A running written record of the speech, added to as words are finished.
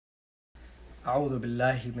أعوذ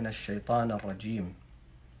بالله من الشيطان الرجيم.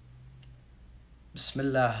 بسم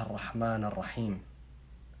الله الرحمن الرحيم.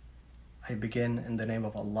 I begin in the name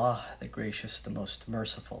of Allah, the Gracious, the Most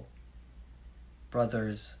Merciful.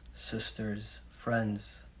 Brothers, sisters,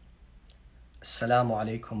 friends, Assalamu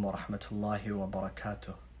alaikum wa rahmatullahi wa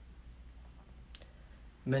barakatuh.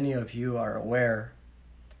 Many of you are aware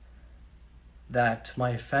that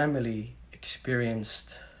my family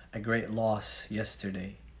experienced a great loss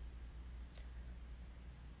yesterday.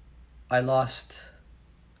 I lost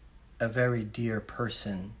a very dear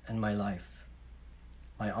person in my life,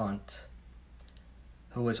 my aunt,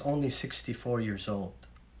 who was only 64 years old.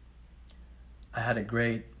 I had a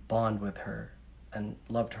great bond with her and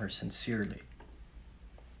loved her sincerely.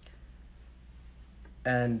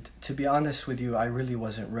 And to be honest with you, I really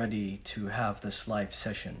wasn't ready to have this live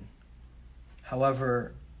session.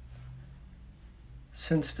 However,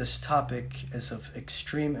 since this topic is of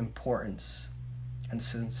extreme importance, and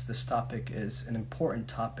since this topic is an important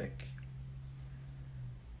topic,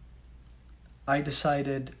 I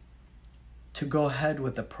decided to go ahead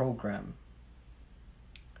with the program.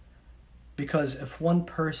 Because if one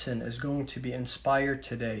person is going to be inspired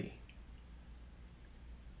today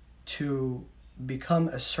to become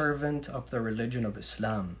a servant of the religion of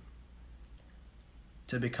Islam,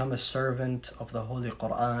 to become a servant of the Holy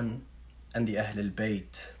Quran and the Ahl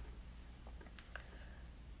al-Bayt,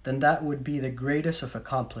 then that would be the greatest of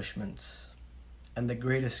accomplishments and the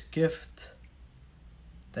greatest gift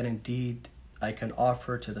that indeed I can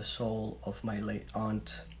offer to the soul of my late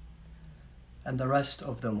aunt and the rest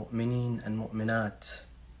of the mu'mineen and mu'minat,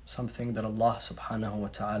 something that Allah subhanahu wa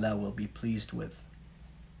ta'ala will be pleased with.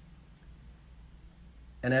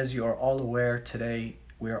 And as you are all aware, today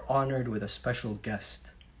we are honored with a special guest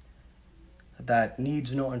that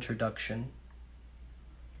needs no introduction,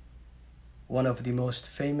 one of the most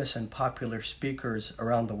famous and popular speakers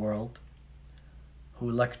around the world,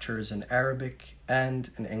 who lectures in Arabic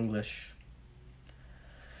and in English,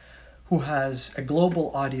 who has a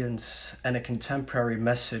global audience and a contemporary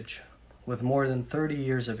message with more than 30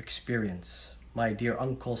 years of experience, my dear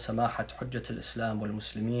uncle Samahat Hujjat al-Islam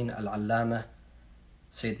wal-Muslimin al-Allama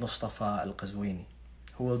Sayed Moustafa Qazwini,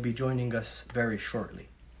 who will be joining us very shortly.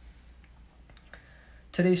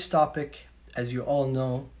 Today's topic, as you all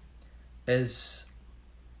know, is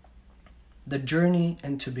the journey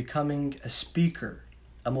into becoming a speaker,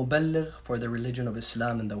 a muballigh for the religion of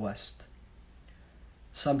Islam in the West.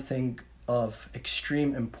 Something of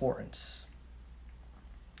extreme importance.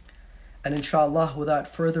 And inshallah, without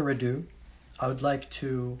further ado, I would like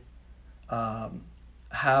to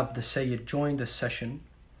have the Sayyid join this session.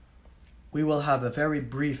 We will have a very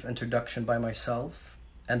brief introduction by myself,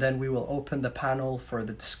 and then we will open the panel for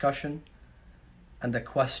the discussion and the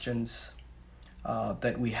questions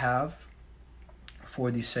that we have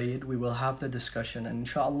for the Sayyid. We will have the discussion, and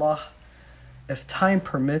inshallah, if time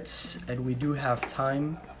permits and we do have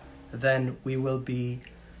time, then we will be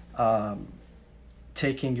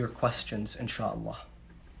taking your questions, inshallah.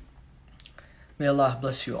 May Allah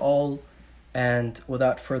bless you all, and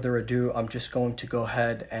without further ado, I'm just going to go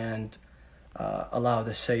ahead and allow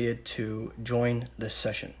the Sayyid to join this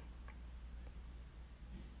session.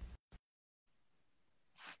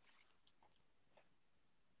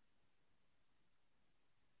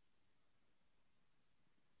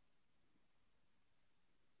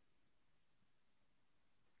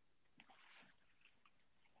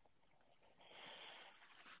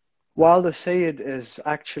 While the Sayyid is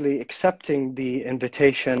actually accepting the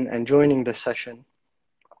invitation and joining the session,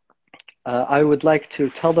 I would like to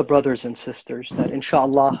tell the brothers and sisters that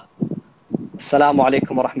inshallah, Assalamu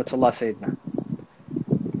alaikum wa rahmatullah, Sayyidina.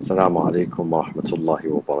 Assalamu alaikum wa rahmatullahi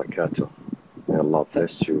wa barakatuh. May Allah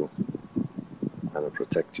bless you and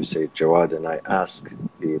protect you, Sayyid Jawad. And I ask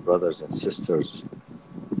the brothers and sisters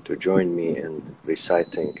to join me in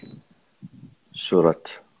reciting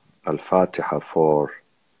Surat Al-Fatiha for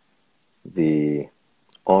the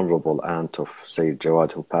honorable aunt of Sayyid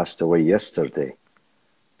Jawad, who passed away yesterday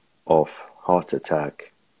of heart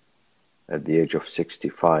attack at the age of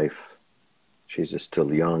 65. She's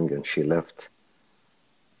still young, and she left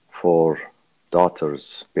 4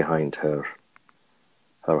 daughters behind her.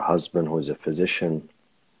 Her husband, who is a physician,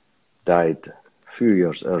 died a few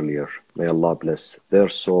years earlier. May Allah bless their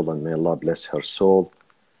soul and may Allah bless her soul.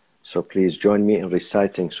 So please join me in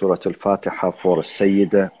reciting Surah Al-Fatiha for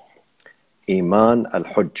Sayyida Iman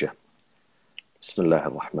Al-Hujjah. بسم الله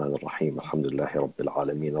الرحمن الرحيم الحمد لله رب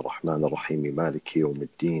العالمين الرحمن الرحيم مالك يوم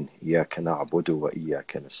الدين إياك نعبد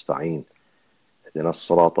وإياك نستعين اهدنا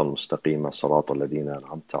الصراط المستقيم صراط الذين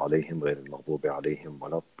أنعمت عليهم غير المغضوب عليهم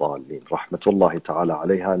ولا الضالين. رحمة الله ta'ala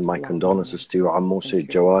alayha, and my condolences to you, Ammu Sayyid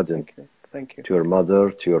Jawad, and to your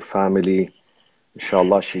mother, to your family.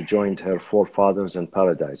 Inshallah, she joined her forefathers in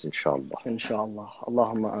paradise, inshallah. Inshallah.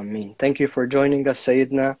 Allahumma ameen. Thank you for joining us,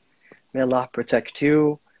 Sayyidina. May Allah protect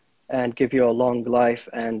you and give you a long life,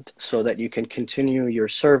 and so that you can continue your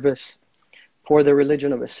service for the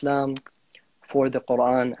religion of Islam, for the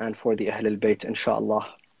Quran, and for the Ahlul Bayt, inshallah.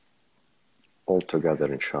 All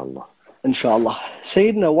together, inshallah. Inshallah.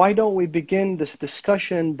 Sayyidina, why don't we begin this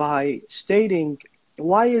discussion by stating,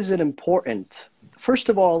 why is it important? First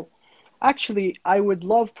of all, actually, I would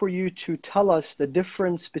love for you to tell us the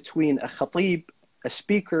difference between a khatib, a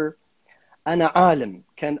speaker, and a alim.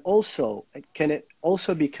 Can it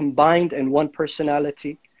also be combined in one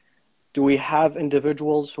personality? Do we have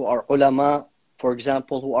individuals who are ulama, for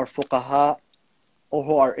example, who are fuqaha, or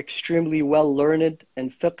who are extremely well learned in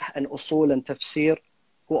fiqh and usul and tafsir,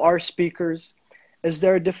 who are speakers? Is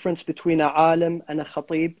there a difference between a alim and a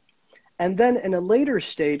khatib? And then in a later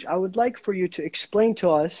stage, I would like for you to explain to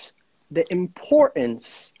us the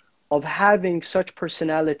importance of having such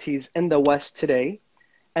personalities in the West today.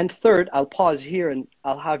 And third, I'll pause here and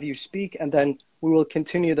I'll have you speak, and then we will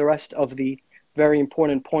continue the rest of the very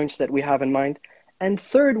important points that we have in mind. And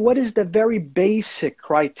third, what is the very basic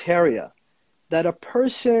criteria that a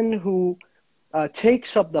person who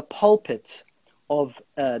takes up the pulpit of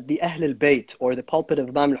the Ahlul Bayt, or the pulpit of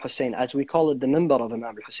Imam al-Hussein, as we call it, the minbar of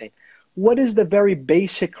Imam al-Hussein, what is the very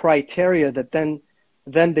basic criteria that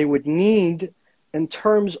then they would need in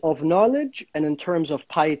terms of knowledge and in terms of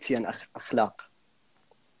piety and akhlaq?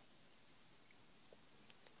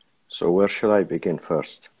 So where should I begin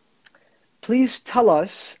first? Please tell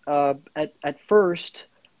us at first,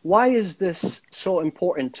 why is this so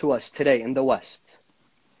important to us today in the West?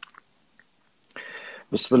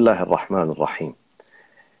 Bismillah ar-Rahman ar-Rahim.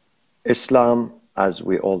 Islam, as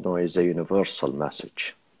we all know, is a universal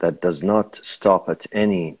message that does not stop at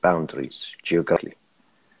any boundaries geographically.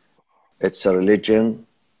 It's a religion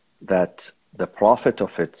that the prophet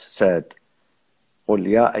of it said, قُلْ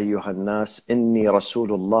يَا أَيُّهَا النَّاسِ إِنِّي رَسُولُ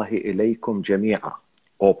اللَّهِ إِلَيْكُمْ جَمِيعًا.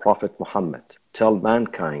 O Prophet Muhammad, tell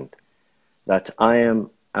mankind that I am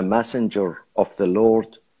a messenger of the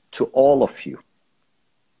Lord to all of you,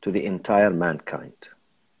 to the entire mankind.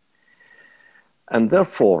 And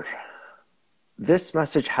therefore, this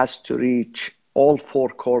message has to reach all four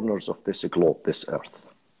corners of this globe, this earth.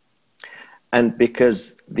 And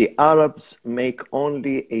because the Arabs make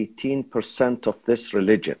only 18% of this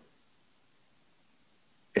religion,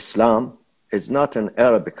 Islam is not an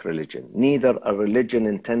Arabic religion, neither a religion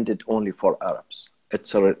intended only for Arabs.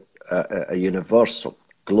 It's a universal,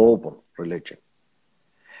 global religion.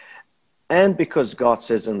 And because God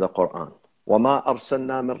says in the Quran, وَمَا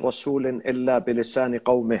أَرْسَلْنَا مِن رَسُولٍ إِلَّا بِلِسَانِ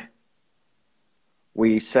قَوْمِهِ,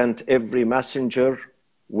 we sent every messenger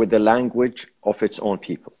with the language of its own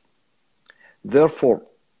people. Therefore,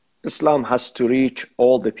 Islam has to reach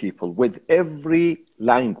all the people with every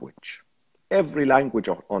language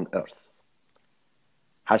on earth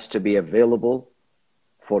has to be available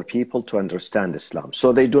for people to understand Islam.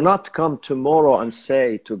 So they do not come tomorrow and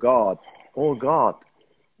say to God, oh God,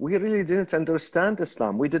 we really didn't understand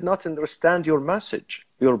Islam. We did not understand your message,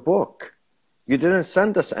 your book. You didn't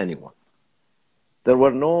send us anyone. There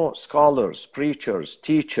were no scholars, preachers,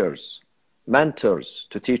 teachers, mentors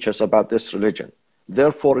to teach us about this religion.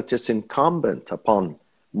 Therefore, it is incumbent upon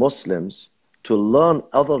Muslims to learn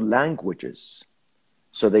other languages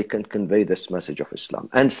so they can convey this message of Islam.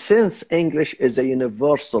 And since English is a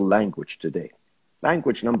universal language today,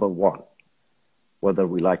 language number one, whether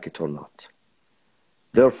we like it or not,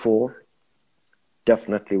 therefore,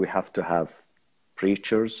 definitely we have to have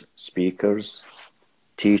preachers, speakers,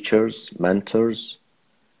 teachers, mentors,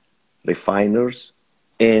 refiners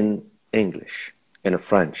in English, in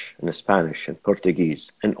French, in Spanish, in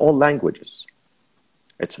Portuguese, in all languages.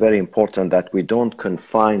 It's very important that we don't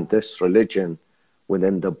confine this religion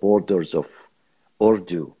within the borders of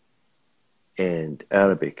Urdu and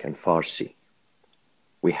Arabic and Farsi.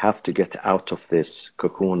 We have to get out of this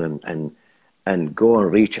cocoon and go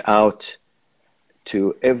and reach out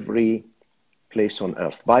to every place on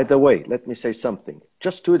earth. By the way, let me say something.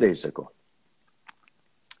 Just 2 days ago,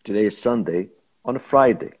 today is Sunday, on a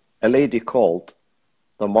Friday, a lady called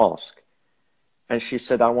the mosque and she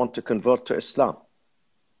said, I want to convert to Islam.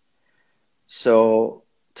 So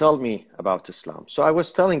tell me about Islam. So I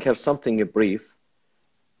was telling her something brief.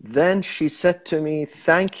 Then she said to me,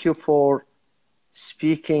 thank you for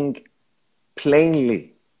speaking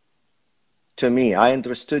plainly to me. I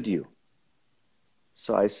understood you.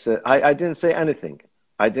 So I said, I didn't say anything.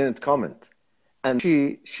 I didn't comment. And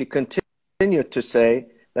she continued to say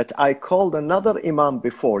that I called another imam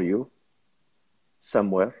before you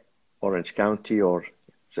somewhere, Orange County, or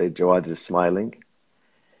Sayed Jawad is smiling.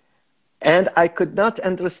 And I could not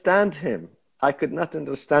understand him. I could not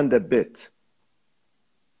understand a bit.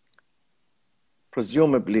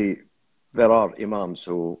 Presumably, there are imams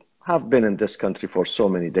who have been in this country for so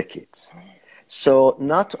many decades. So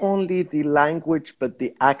not only the language, but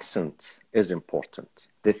the accent is important.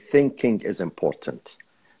 The thinking is important.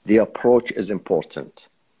 The approach is important.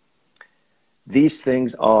 These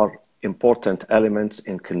things are important elements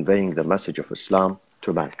in conveying the message of Islam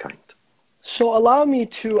to mankind. So allow me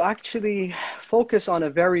to actually focus on a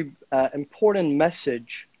very important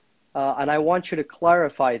message, and I want you to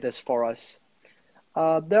clarify this for us.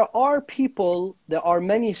 There are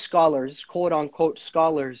many scholars, quote unquote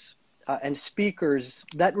scholars, and speakers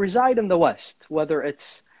that reside in the West, whether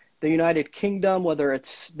it's the United Kingdom, whether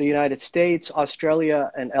it's the United States,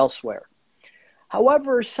 Australia, and elsewhere.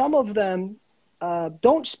 However, some of them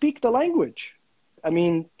don't speak the language. I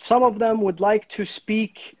mean, some of them would like to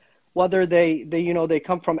speak, whether they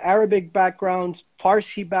come from Arabic backgrounds,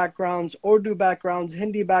 Farsi backgrounds, Urdu backgrounds,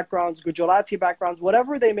 Hindi backgrounds, Gujarati backgrounds,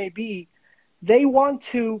 whatever they may be, they want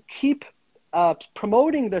to keep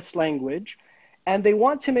promoting this language, and they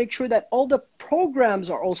want to make sure that all the programs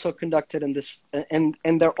are also conducted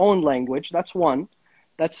in their own language. That's one.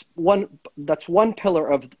 That's one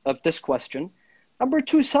pillar of this question. Number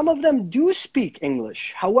two, some of them do speak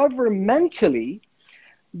English. However, mentally,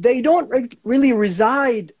 they don't really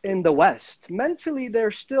reside in the West. Mentally,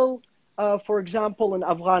 they're still, for example, in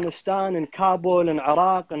Afghanistan, in Kabul, in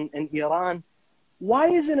Iraq, and in Iran. Why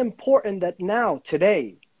is it important that now,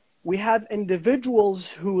 today, we have individuals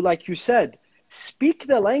who, like you said, speak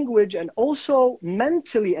the language and also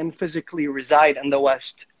mentally and physically reside in the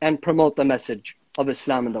West and promote the message of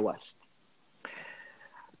Islam in the West?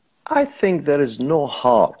 I think there is no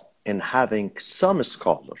harm in having some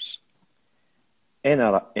scholars in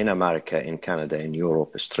America, in Canada, in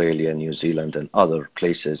Europe, Australia, New Zealand, and other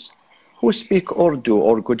places who speak Urdu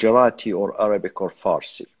or Gujarati or Arabic or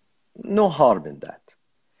Farsi. No harm in that.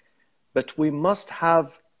 But we must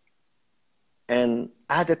have an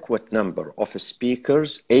adequate number of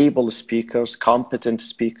speakers, able speakers, competent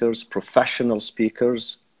speakers, professional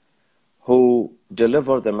speakers who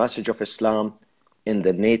deliver the message of Islam in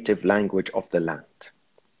the native language of the land.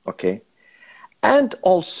 Okay? And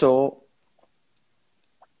also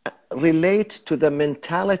relate to the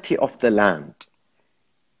mentality of the land.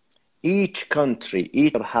 Each country,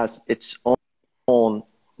 each has its own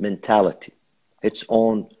mentality, its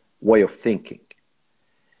own way of thinking.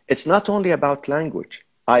 It's not only about language.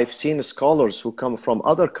 I've seen scholars who come from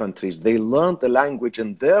other countries. They learned the language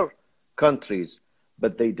in their countries,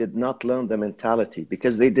 but they did not learn the mentality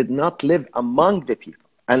because they did not live among the people.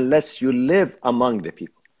 Unless you live among the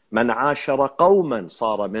people. مَنْ عَاشَرَ قَوْمًا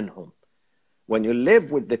صَارَ مِنْهُمْ. When you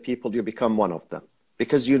live with the people, you become one of them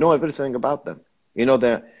because you know everything about them. You know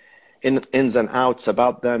the ins and outs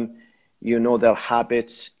about them. You know their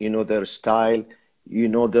habits. You know their style. You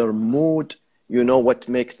know their mood. You know what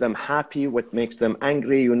makes them happy, what makes them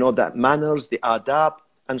angry. You know the manners, the adab,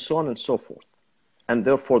 and so on and so forth. And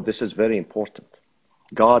therefore, this is very important.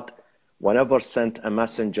 God, whenever sent a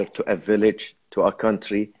messenger to a village, to a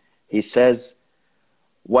country, he says,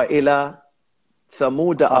 وَإِلَى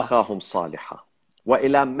ثَمُودَ أَخَاهُمْ صَالِحًا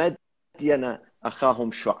وَإِلَى مَدْيَنَ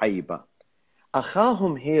أَخَاهُمْ شُعَيْبًا.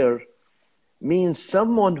 أخاهم here means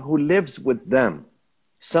someone who lives with them,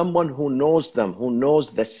 someone who knows them, who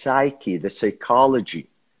knows the psyche, the psychology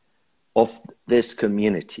of this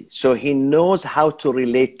community. So he knows how to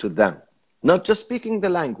relate to them, not just speaking the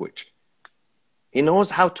language. He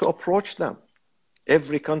knows how to approach them.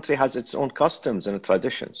 Every country has its own customs and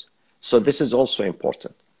traditions. So this is also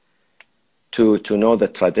important to know the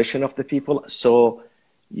tradition of the people. So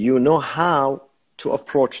you know how to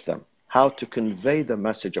approach them, how to convey the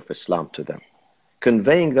message of Islam to them.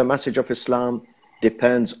 Conveying the message of Islam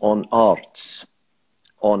depends on arts,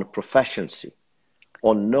 on proficiency,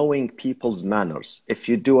 on knowing people's manners. If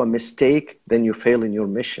you do a mistake, then you fail in your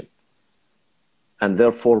mission. And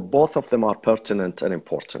therefore, both of them are pertinent and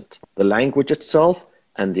important. The language itself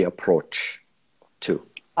and the approach too.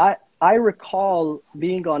 I recall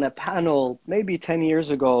being on a panel maybe 10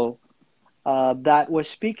 years ago that was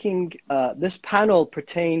speaking, this panel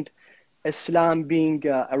pertained Islam being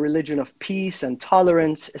a religion of peace and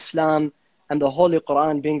tolerance, Islam and the Holy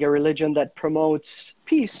Quran being a religion that promotes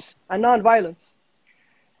peace and non-violence.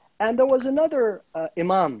 And there was another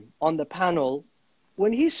imam on the panel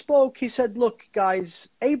when he spoke, he said, look, guys,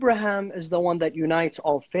 Abraham is the one that unites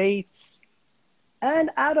all faiths. And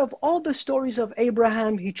out of all the stories of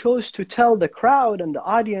Abraham, he chose to tell the crowd and the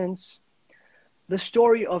audience the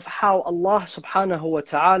story of how Allah subhanahu wa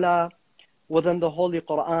ta'ala within the Holy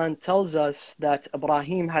Quran tells us that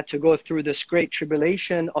Ibrahim had to go through this great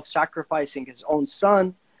tribulation of sacrificing his own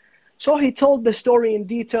son. So he told the story in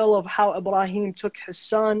detail of how Ibrahim took his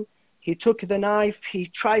son, he took the knife, he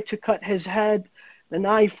tried to cut his head, the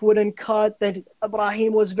knife wouldn't cut, that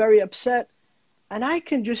Ibrahim was very upset. And I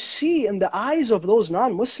can just see in the eyes of those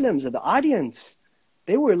non-Muslims, the audience,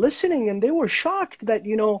 they were listening and they were shocked that,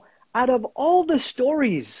 you know, out of all the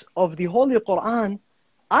stories of the Holy Quran,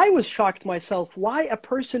 I was shocked myself why a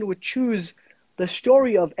person would choose the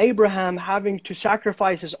story of Abraham having to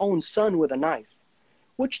sacrifice his own son with a knife,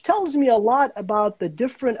 which tells me a lot about the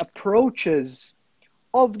different approaches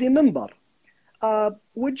of the minbar.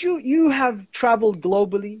 You have traveled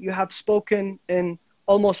globally, you have spoken in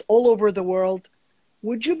almost all over the world.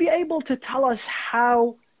 Would you be able to tell us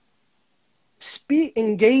how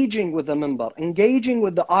engaging with the minbar, engaging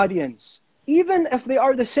with the audience, even if they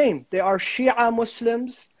are the same, they are Shia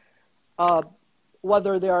Muslims,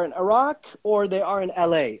 whether they are in Iraq or they are in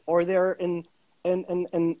LA or they're in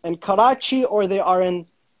Karachi or they are in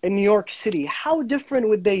New York City, how different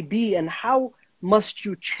would they be, and how must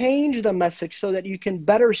you change the message so that you can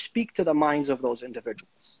better speak to the minds of those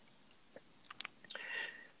individuals?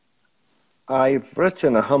 I've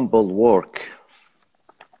written a humble work,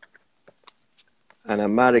 an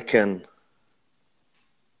American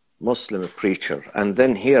Muslim preacher, and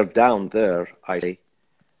then here down there I say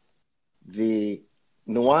the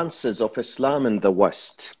nuances of Islam in the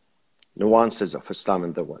West, nuances of Islam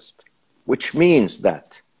in the West, which means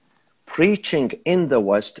that preaching in the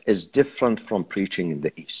West is different from preaching in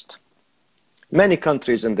the East. Many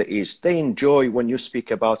countries in the East, they enjoy when you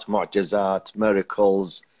speak about mu'jizat,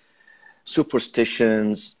 miracles,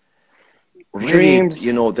 superstitions, really, dreams.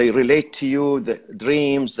 You know, they relate to you, the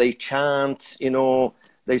dreams, they chant, you know,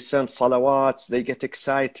 they send salawats, they get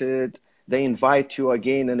excited, they invite you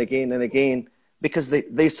again and again and again, because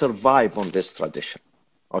they survive on this tradition,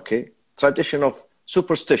 okay? Tradition of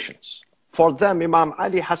superstitions. For them, Imam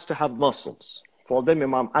Ali has to have muscles. For them,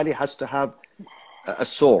 Imam Ali has to have a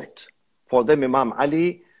sword. For them, Imam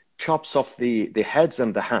Ali chops off the heads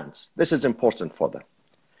and the hands. This is important for them.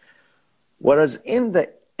 Whereas in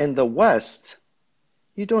the West,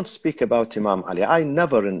 you don't speak about Imam Ali. I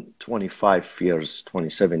never in 25 years,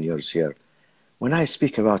 27 years here, when I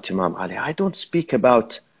speak about Imam Ali, I don't speak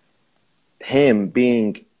about him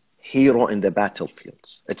being hero in the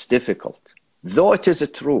battlefields. It's difficult. Though it is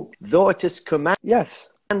true, though it is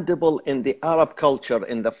commendable in the Arab culture,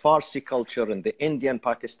 in the Farsi culture, in the Indian,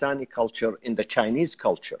 Pakistani culture, in the Chinese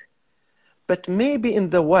culture. But maybe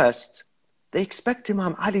in the West, they expect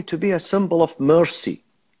Imam Ali to be a symbol of mercy,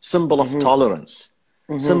 symbol of tolerance,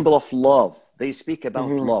 symbol of love. They speak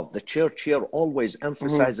about love. The church here always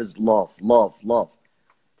emphasizes love, love, love,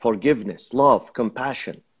 forgiveness, love,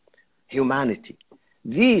 compassion, humanity.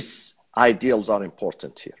 These ideals are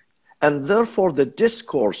important here. And therefore, the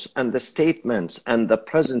discourse and the statements and the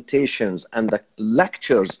presentations and the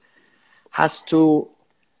lectures has to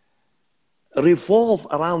revolve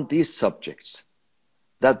around these subjects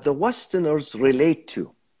that the Westerners relate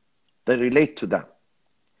to. They relate to them.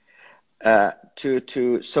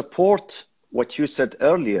 To support what you said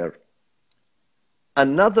earlier,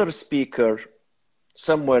 another speaker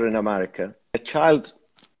somewhere in America, a child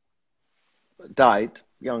died,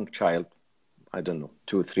 young child, I don't know,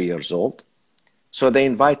 2 or 3 years old. So they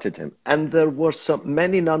invited him. And there were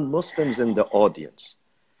many non-Muslims in the audience.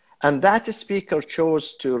 And that speaker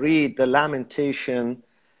chose to read the lamentation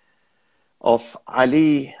of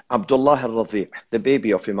Ali Abdullah al-Radhi', the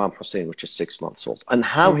baby of Imam Hussein, which is 6 months old, and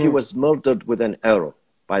how he was murdered with an arrow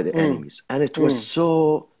by the enemies. And it was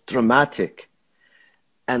so dramatic.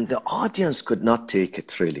 And the audience could not take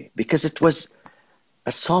it really, because it was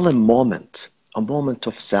a solemn moment, a moment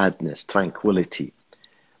of sadness, tranquility.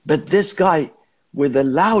 But this guy with a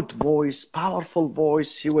loud voice, powerful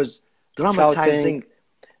voice, he was dramatizing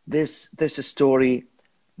this story.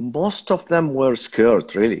 Most of them were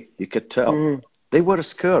scared, really. You could tell. They were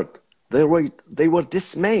scared. They were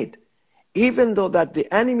dismayed. Even though that the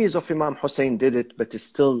enemies of Imam Hussein did it, but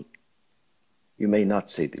still, you may not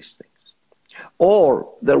say these things.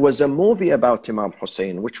 Or there was a movie about Imam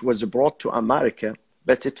Hussein, which was brought to America,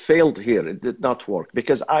 but it failed here. It did not work.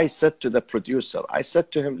 Because I said to the producer, I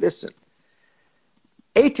said to him, listen,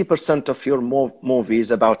 80% of your movie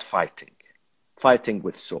is about fighting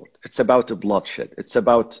with sword. It's about bloodshed. It's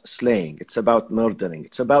about slaying. It's about murdering.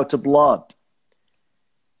 It's about blood.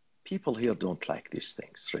 People here don't like these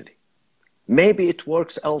things, really. Maybe it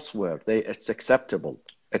works elsewhere. It's acceptable.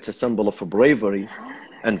 It's a symbol of bravery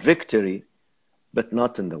and victory, but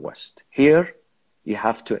not in the West. Here, you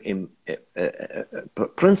have to,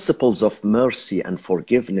 principles of mercy and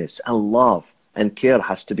forgiveness and love and care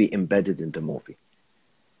has to be embedded in the movie.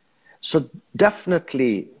 So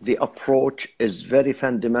definitely the approach is very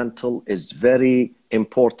fundamental, is very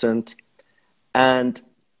important, and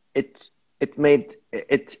it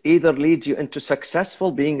either leads you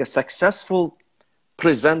into being a successful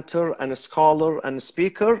presenter and a scholar and a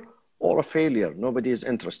speaker, or a failure. Nobody is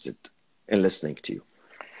interested in listening to you.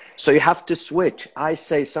 So you have to switch. I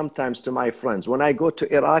say sometimes to my friends, when I go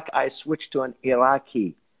to Iraq, I switch to an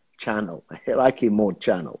Iraqi channel, Iraqi mode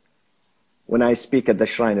channel, when I speak at the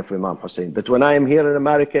shrine of Imam Hussein. But when I am here in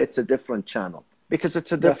America, it's a different channel because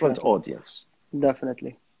it's a different audience.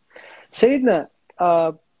 Definitely. Sayyidina,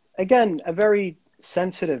 again, a very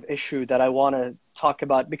sensitive issue that I want to talk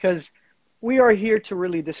about, because we are here to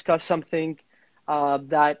really discuss something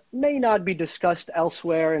that may not be discussed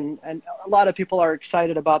elsewhere, and a lot of people are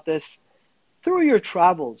excited about this. Through your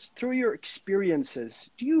travels, through your experiences,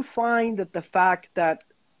 do you find that the fact that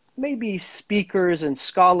maybe speakers and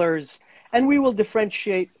scholars, and we will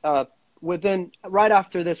differentiate right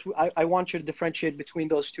after this, I want you to differentiate between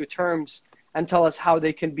those two terms and tell us how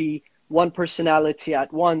they can be one personality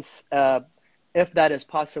at once, if that is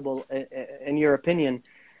possible, in your opinion.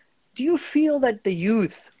 Do you feel that the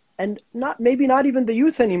youth, and maybe not even the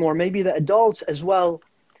youth anymore, maybe the adults as well,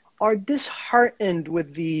 are disheartened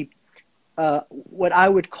with the what I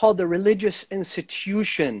would call the religious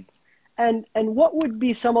institution? And what would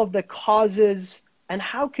be some of the causes, and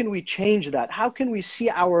how can we change that? How can we see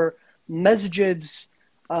our masjids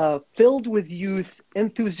filled with youth,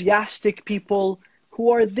 enthusiastic people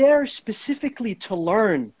who are there specifically to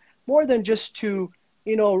learn, more than just to,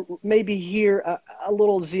 maybe hear a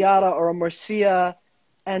little ziyarah or a marsiya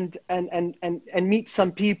and meet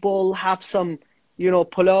some people, have some,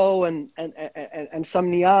 pulao and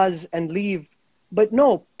some niyaz and leave. But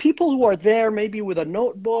no, people who are there maybe with a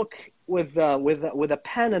notebook, with a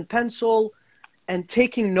pen and pencil, and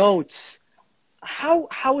taking notes.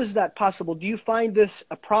 How is that possible? Do you find this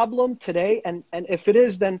a problem today? And if it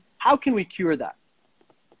is, then how can we cure that?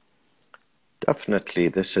 Definitely,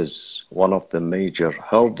 this is one of the major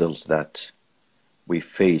hurdles that we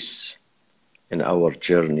face in our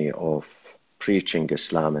journey of preaching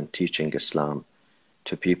Islam and teaching Islam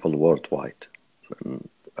to people worldwide.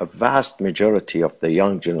 A vast majority of the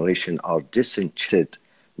young generation are disenchanted,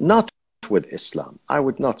 not with Islam. I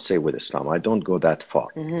would not say with Islam. I don't go that far.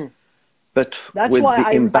 Mm-hmm. But that's with why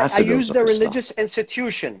the ambassadors I use the religious Islam.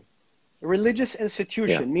 institution. Religious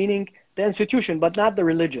institution, meaning the institution, but not the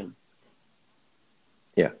religion.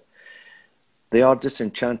 Yeah. They are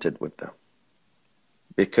disenchanted with them.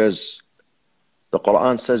 Because the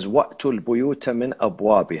Quran says, وَأْتُوا الْبُيُوتَ مِنْ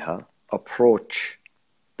أَبْوَابِهَا, approach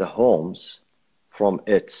the homes from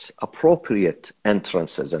its appropriate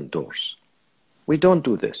entrances and doors. We don't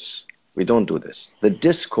do this. We don't do this. The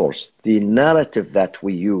discourse, the narrative that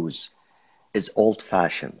we use is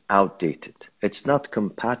old-fashioned, outdated. It's not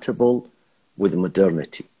compatible with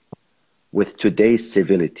modernity, with today's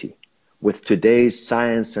civility, with today's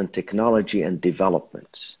science and technology and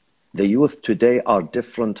developments. The youth today are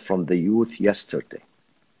different from the youth yesterday.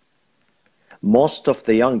 Most of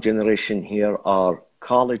the young generation here are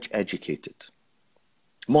college educated.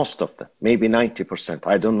 Most of them, maybe 90%.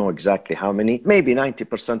 I don't know exactly how many. Maybe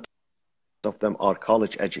 90% of them are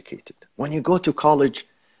college educated. When you go to college,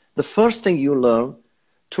 the first thing you learn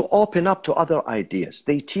to open up to other ideas.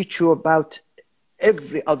 They teach you about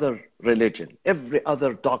every other religion, every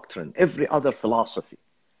other doctrine, every other philosophy.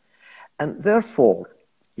 And therefore,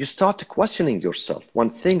 you start questioning yourself. When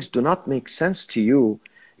things do not make sense to you,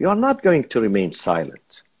 you are not going to remain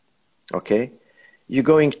silent, okay? You're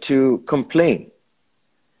going to complain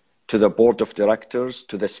to the board of directors,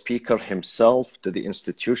 to the speaker himself, to the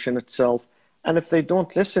institution itself. And if they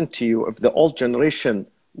don't listen to you, if the old generation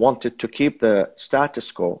wanted to keep the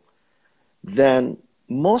status quo, then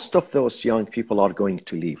most of those young people are going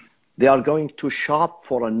to leave. They are going to shop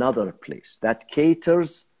for another place that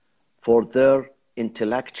caters for their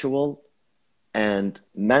intellectual and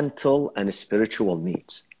mental and spiritual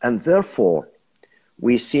needs. And therefore,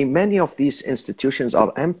 we see many of these institutions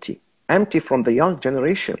are empty from the young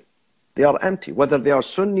generation. They are empty, whether they are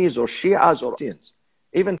Sunnis or Shias or Christians,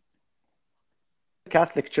 even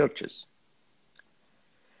Catholic churches.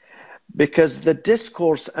 Because the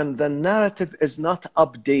discourse and the narrative is not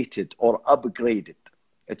updated or upgraded.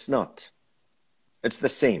 It's not. It's the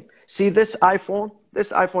same. See this iPhone,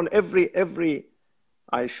 every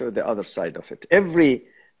I show the other side of it. Every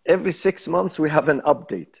 6 months, we have an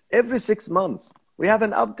update. Every 6 months, we have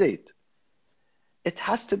an update. It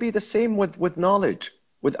has to be the same with knowledge,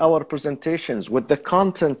 with our presentations, with the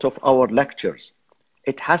content of our lectures.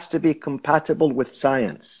 It has to be compatible with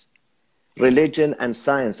science. Religion and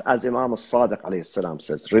science, as Imam al-Sadiq alayhi salam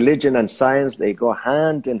says, religion and science, they go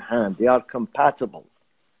hand in hand. They are compatible.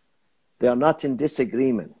 They are not in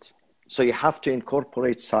disagreement. So you have to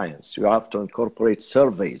incorporate science. You have to incorporate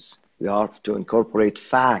surveys. You have to incorporate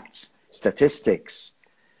facts, statistics,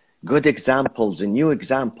 good examples and new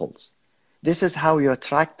examples. This is how you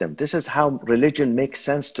attract them. This is how religion makes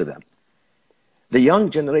sense to them. The young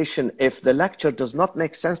generation, if the lecture does not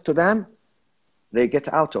make sense to them, they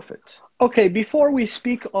get out of it. Okay, before we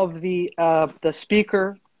speak of the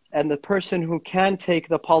speaker and the person who can take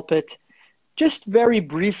the pulpit, just very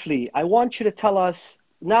briefly, I want you to tell us,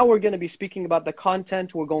 now we're going to be speaking about the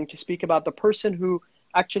content, we're going to speak about the person who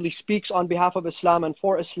actually speaks on behalf of Islam and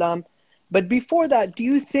for Islam. But before that, do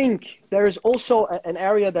you think there is also an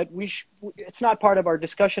area that it's not part of our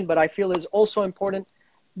discussion, but I feel is also important,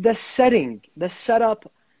 the setting, the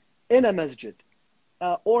setup in a masjid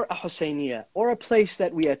or a Husayniyah or a place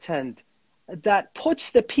that we attend that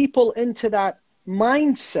puts the people into that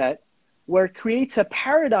mindset where it creates a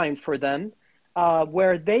paradigm for them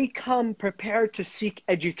where they come prepared to seek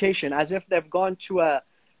education as if they've gone to a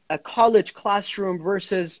college classroom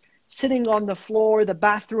versus sitting on the floor, the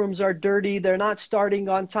bathrooms are dirty, they're not starting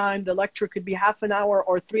on time, the lecture could be half an hour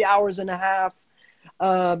or 3 hours and a half.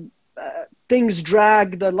 Things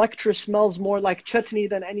drag, the lecture smells more like chutney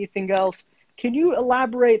than anything else. Can you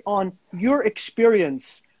elaborate on your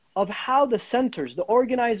experience of how the centers, the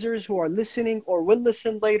organizers who are listening or will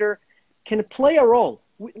listen later, can play a role?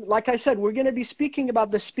 Like I said, we're going to be speaking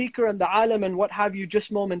about the speaker and the alim and what have you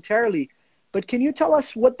just momentarily. But can you tell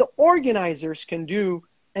us what the organizers can do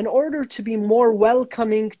in order to be more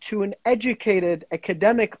welcoming to an educated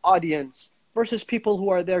academic audience versus people who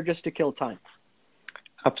are there just to kill time?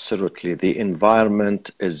 Absolutely. The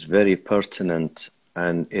environment is very pertinent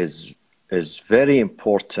and is very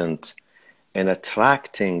important in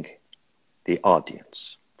attracting the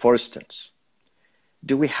audience. For instance,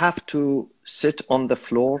 do we have to sit on the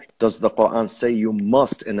floor? Does the Quran say you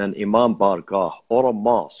must in an imam bargah or a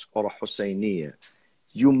mosque or a Husayniyah?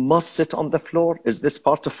 You must sit on the floor? Is this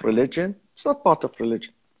part of religion? It's not part of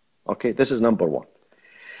religion. Okay, this is number one.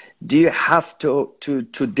 Do you have to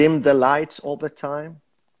dim the lights all the time?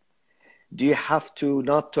 Do you have to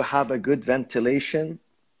not to have a good ventilation?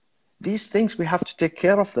 These things, we have to take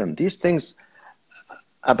care of them. These things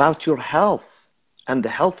about your health and the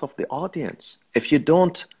health of the audience. If you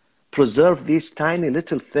don't preserve these tiny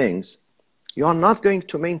little things, you are not going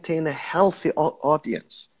to maintain a healthy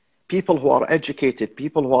audience. People who are educated,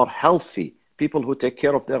 people who are healthy, people who take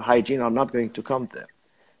care of their hygiene are not going to come there.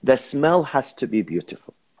 The smell has to be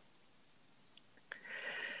beautiful.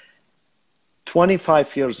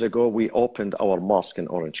 25 years ago, we opened our mosque in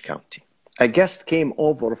Orange County. A guest came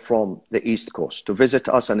over from the East Coast to visit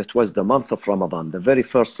us, and it was the month of Ramadan, the very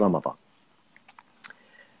first Ramadan.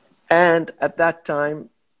 And at that time,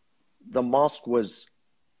 the mosque was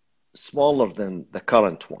smaller than the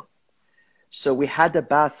current one. So we had a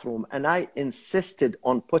bathroom, and I insisted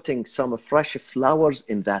on putting some fresh flowers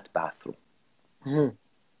in that bathroom. Mm-hmm.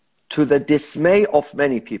 To the dismay of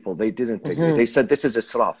many people, they didn't agree. They said, this is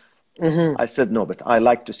israf. I said, no, but I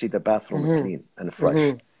like to see the bathroom clean and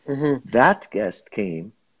fresh. That guest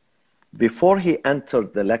came. Before he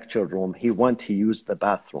entered the lecture room, he used the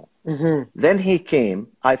bathroom. Then he came.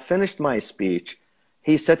 I finished my speech.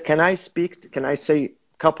 He said, can I speak? Can I say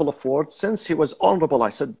a couple of words? Since he was honorable, I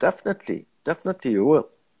said, definitely you will.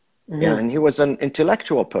 Yeah, and he was an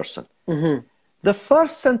intellectual person. The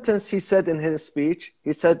first sentence he said in his speech,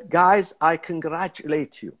 he said, guys, I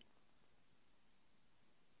congratulate you.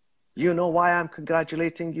 You know why I'm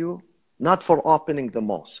congratulating you? Not for opening the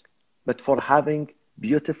mosque, but for having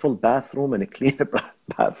beautiful bathroom and a clean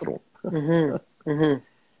bathroom.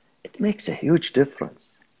 It makes a huge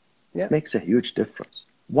difference. Yeah. It makes a huge difference.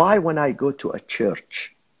 Why when I go to a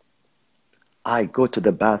church, I go to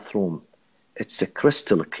the bathroom, it's a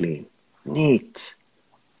crystal clean, neat,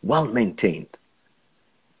 well maintained.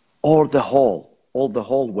 Or the hall, all the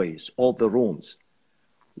hallways, all the rooms.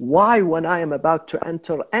 Why when I am about to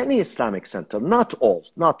enter any Islamic center, not all,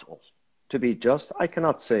 to be just, I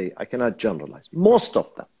cannot generalize, most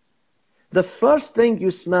of them. The first thing you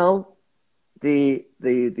smell, the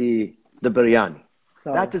biryani.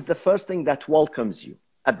 Oh. That is the first thing that welcomes you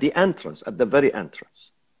at the entrance, at the very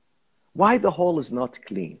entrance. Why the hall is not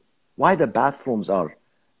clean? Why the bathrooms are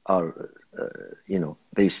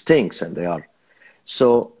they stinks and they are.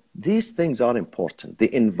 So these things are important.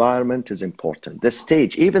 The environment is important. The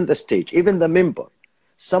stage, even the member.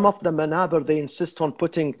 Some of the manabir, they insist on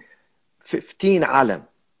putting 15 alam,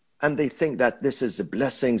 and they think that this is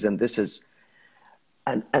blessings and this is,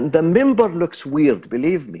 and the member looks weird,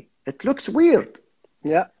 believe me. It looks weird.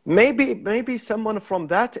 Yeah. Maybe someone from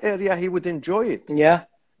that area, he would enjoy it. Yeah.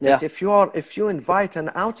 Yeah. But if you invite an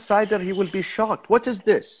outsider, he will be shocked. What is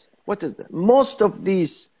this? What is that? Most of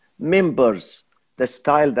these members, the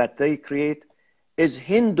style that they create is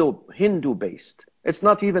Hindu based. It's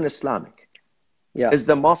not even Islamic. Yeah. Is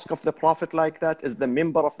the mosque of the Prophet like that? Is the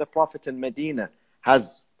member of the Prophet in Medina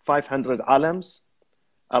has 500 alams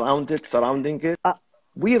around it, surrounding it?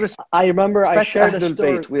 I remember I shared a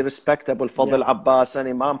story. We respect Abu Fadl Abbas and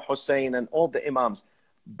Imam Hussein and all the Imams.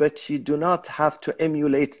 But you do not have to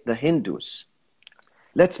emulate the Hindus.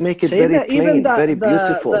 Let's make it very plain, very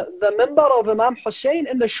beautiful. The member of Imam Hussein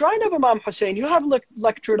in the shrine of Imam Hussein, you have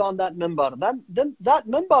lectured on that member. That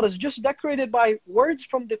member is just decorated by words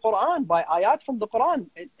from the Quran, by ayat from the Quran.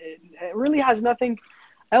 It really has nothing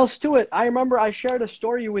else to it. I remember I shared a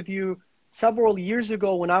story with you several years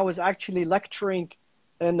ago when I was actually lecturing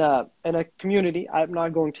in a community. I'm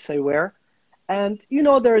not going to say where. And, you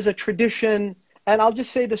know, there is a tradition, and I'll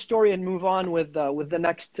just say the story and move on with the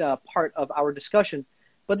next part of our discussion.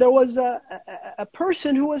 But there was a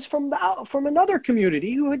person who was from another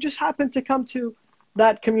community who had just happened to come to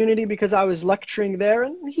that community because I was lecturing there,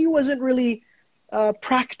 and he wasn't really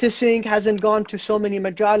practicing, hasn't gone to so many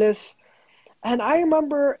majalis. And I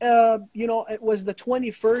remember, you know, it was the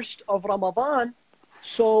 21st of Ramadan.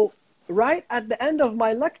 So right at the end of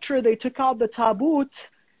my lecture, they took out the tabut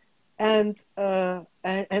and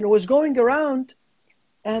it was going around.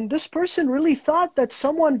 And this person really thought that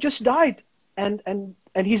someone just died.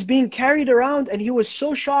 And he's being carried around, and he was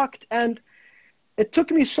so shocked. And it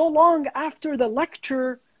took me so long after the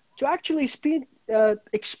lecture to actually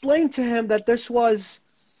explain to him that this was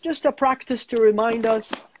just a practice to remind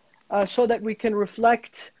us so that we can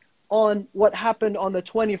reflect on what happened on the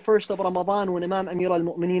 21st of Ramadan when Imam Amir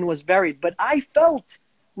al-Mu'mineen was buried. But I felt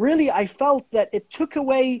that it took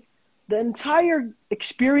away the entire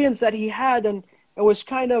experience that he had, and it was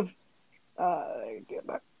kind of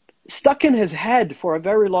stuck in his head for a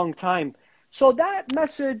very long time. So that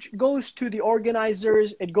message goes to the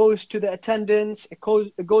organizers, it goes to the attendants, it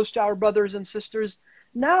goes to our brothers and sisters.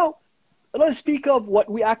 Now, let's speak of what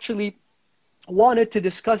we actually wanted to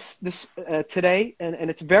discuss this today, and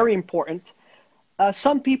it's very important.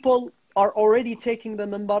 Some people are already taking the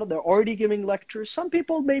minbar, they're already giving lectures. Some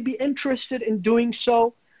people may be interested in doing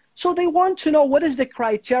so. So they want to know, what is the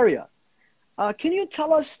criteria? Can you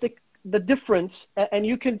tell us the difference, and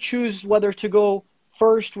you can choose whether to go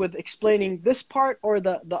first with explaining this part or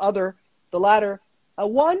the latter.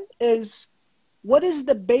 One is, what is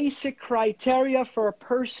the basic criteria for a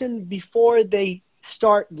person before they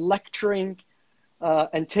start lecturing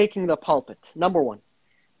and taking the pulpit? Number one.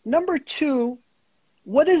 Number two,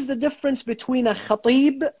 what is the difference between a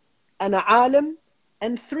khatib and a alim?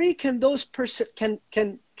 And three, can those a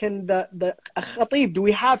khatib, do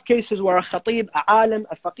we have cases where a khatib, a alim,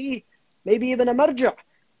 a faqih, maybe even a marja'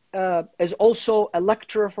 is also a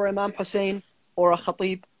lecturer for Imam Hussein or a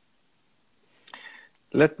khatib?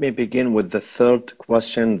 Let me begin with the third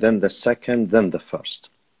question, then the second, then the first.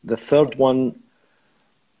 The third one,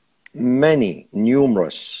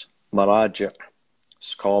 numerous maraja',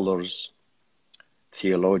 scholars,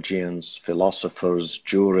 theologians, philosophers,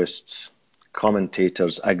 jurists,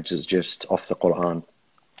 commentators, exegetes of the Quran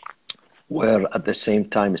were at the same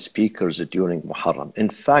time speakers during Muharram. In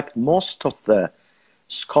fact, most of the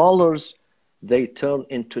scholars, they turn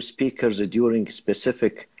into speakers during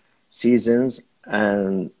specific seasons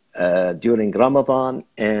and during Ramadan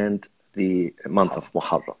and the month of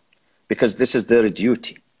Muharram, because this is their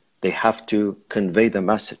duty. They have to convey the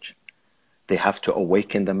message. They have to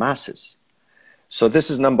awaken the masses. So this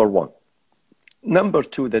is number one. Number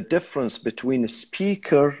two, the difference between a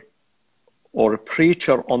speaker or a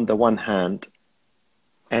preacher on the one hand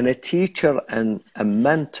and a teacher and a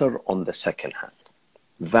mentor on the second hand.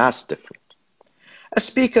 Vast difference. A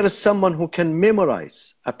speaker is someone who can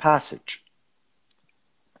memorize a passage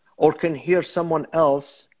or can hear someone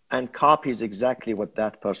else and copies exactly what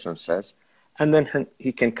that person says, and then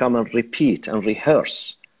he can come and repeat and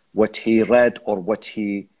rehearse what he read or what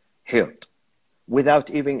he heard without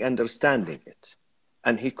even understanding it.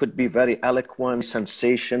 And he could be very eloquent,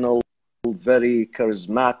 sensational, very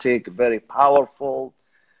charismatic, very powerful,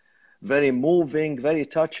 very moving, very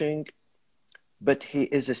touching, but he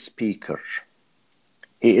is a speaker.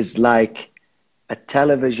 He is like a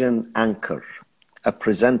television anchor, a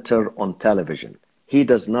presenter on television. He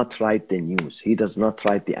does not write the news. He does not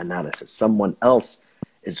write the analysis. Someone else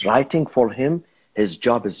is writing for him. His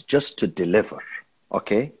job is just to deliver.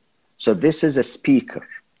 Okay? So this is a speaker.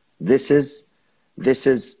 This is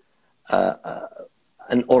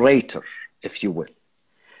an orator, if you will.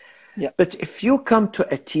 Yeah. But if you come to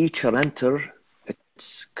a teacher, mentor, it's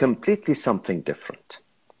completely something different.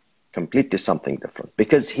 Completely something different.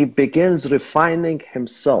 Because he begins refining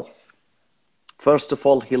himself. First of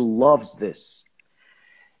all, he loves this.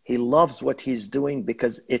 He loves what he's doing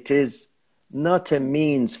because it is not a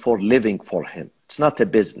means for living for him. It's not a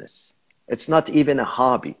business. It's not even a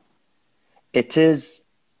hobby. It is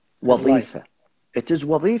wazifa. It is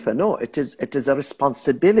wazifa. No, it is a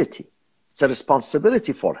responsibility. It's a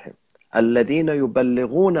responsibility for him. الذين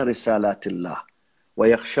يبلغون رسالات الله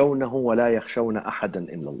ويخشونه ولا يخشون أحدا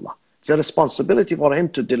إلا الله. It's a responsibility for him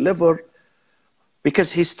to deliver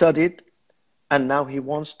because he studied and now he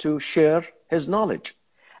wants to share his knowledge.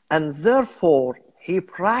 And therefore, he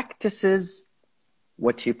practices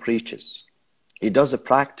what he preaches. He does a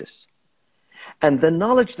practice. And the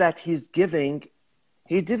knowledge that he's giving,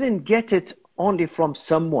 he didn't get it only from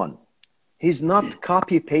someone. He's not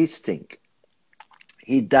copy-pasting.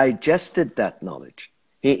 He digested that knowledge.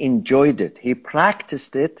 He enjoyed it. He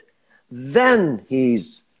practiced it. Then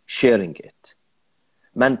he's sharing it.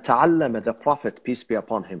 Man ta'allama, the Prophet, peace be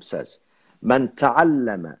upon him, says, Man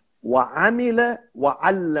ta'allama وَعَمِلَ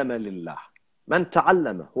وَعَلَّمَ لِلَّهِ. Man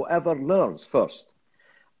ta'allama, whoever learns first,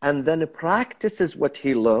 and then practices what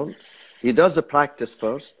he learned. He does a practice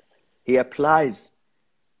first. He applies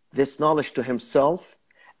this knowledge to himself,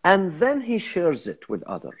 and then he shares it with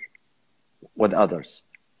others.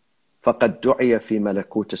 فَقَدْ دُعِيَ فِي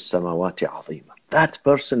مَلَكُوتِ السَّمَوَاتِ عَظِيمًا. That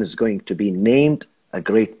person is going to be named a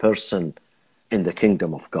great person in the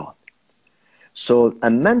kingdom of God. So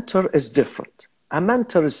a mentor is different. A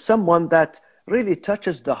mentor is someone that really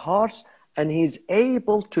touches the hearts and he's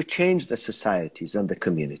able to change the societies and the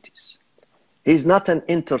communities. He's not an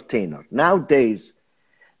entertainer. Nowadays,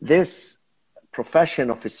 this profession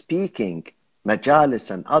of speaking,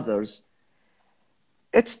 majalis and others,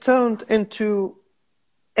 it's turned into,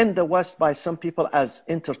 in the West by some people, as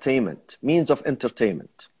entertainment, means of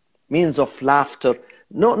entertainment, means of laughter.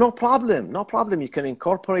 No problem, no problem. You can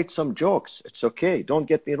incorporate some jokes. It's okay, don't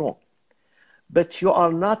get me wrong. But you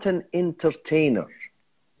are not an entertainer.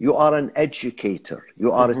 You are an educator.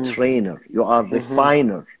 You are a trainer. You are a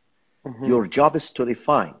refiner. Your job is to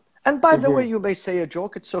refine. And by the way, you may say a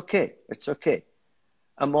joke. It's okay. It's okay.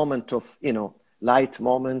 A moment of, light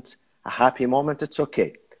moment, a happy moment. It's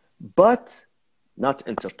okay. But not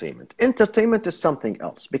entertainment. Entertainment is something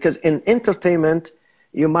else. Because in entertainment,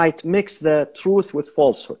 you might mix the truth with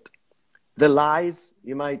falsehood. The lies,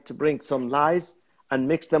 you might bring some lies and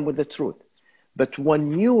mix them with the truth. But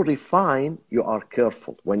when you refine, you are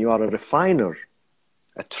careful. When you are a refiner,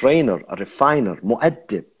 a trainer, a refiner,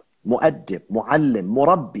 mu'addib, mu'allim,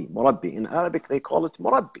 murabbi. In Arabic, they call it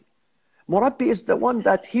murabbi. Murabbi is the one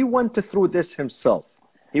that he went through this himself.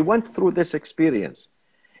 He went through this experience.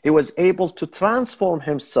 He was able to transform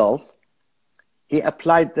himself. He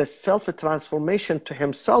applied the self-transformation to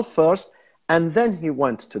himself first, and then he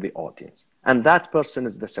went to the audience. And that person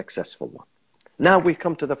is the successful one. Now we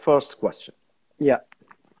come to the first question. Yeah.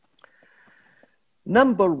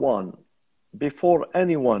 Number one, before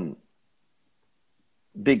anyone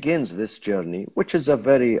begins this journey, which is a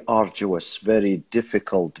very arduous, very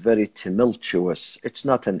difficult, very tumultuous, it's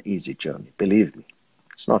not an easy journey, believe me.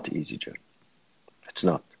 It's not an easy journey. It's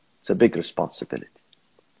not. It's a big responsibility.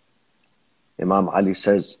 Imam Ali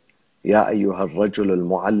says, يا أيها الرجل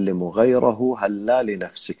المعلم غيره هلا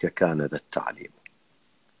لنفسك كان ذا التعليم.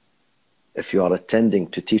 If you are attending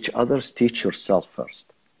to teach others, teach yourself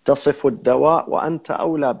first. تصف الدواء وأنت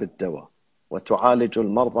أولى بالدواء وتعالج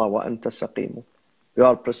المرضى وأنت سقيم. You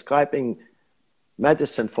are prescribing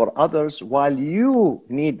medicine for others while you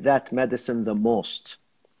need that medicine the most.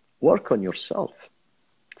 Work on yourself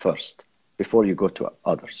first before you go to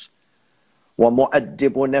others.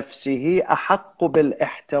 وَمُؤَدِّبُ نَفْسِهِ أَحَقُّ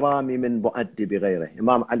بِالْإِحْتِرَامِ مِنْ مُؤَدِّبِ غَيْرِهِ.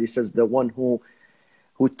 Imam Ali says the one who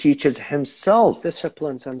teaches himself,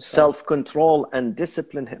 disciplines himself, self-control and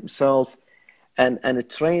discipline himself and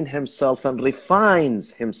train himself and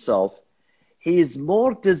refines himself, he is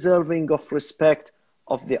more deserving of respect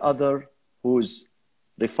of the other who's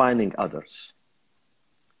refining others.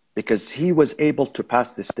 Because he was able to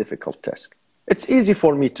pass this difficult test. It's easy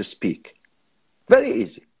for me to speak. Very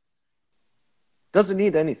easy. Doesn't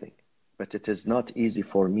need anything. But it is not easy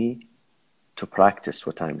for me to practice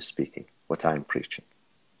what I'm speaking, what I'm preaching.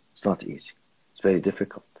 It's not easy. It's very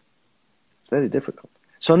difficult. It's very difficult.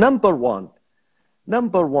 So number one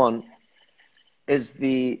is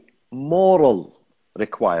the moral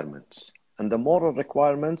requirements. And the moral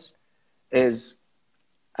requirements is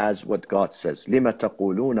as what God says, لِمَ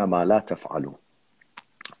تَقُولُونَ مَا لَا تَفْعَلُونَ.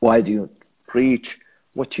 Why do you preach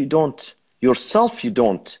what you don't, yourself you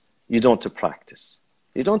don't practice.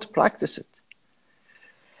 You don't practice it.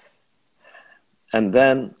 And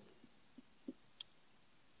then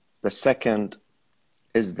the second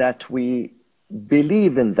is that we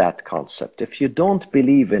believe in that concept. If you don't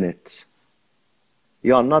believe in it,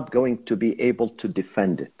 you are not going to be able to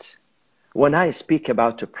defend it. When I speak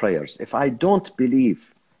about the prayers, if I don't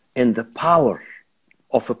believe in the power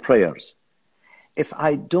of the prayers, if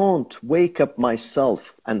I don't wake up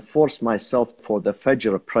myself and force myself for the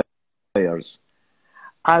Fajr prayers,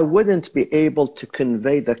 I wouldn't be able to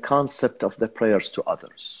convey the concept of the prayers to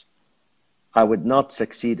others. I would not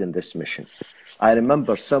succeed in this mission. I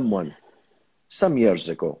remember someone, some years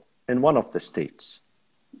ago, in one of the states,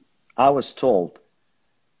 I was told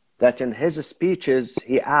that in his speeches,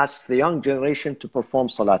 he asks the young generation to perform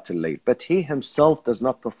Salatul Layl, but he himself does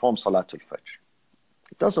not perform Salatul Fajr.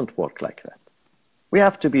 It doesn't work like that. We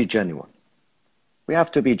have to be genuine. We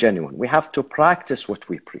have to be genuine. We have to practice what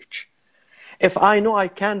we preach. If I know I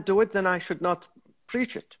can't do it, then I should not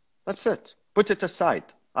preach it. That's it. Put it aside.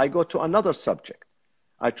 I go to another subject.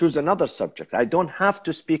 I choose another subject. I don't have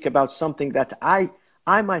to speak about something that I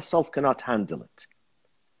myself cannot handle it.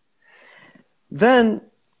 Then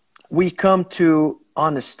we come to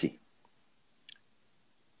honesty.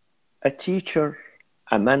 A teacher,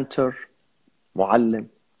 a mentor, muallim,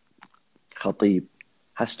 khatib,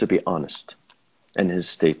 has to be honest in his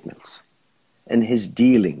statements, in his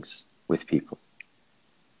dealings with people.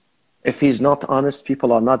 If he's not honest,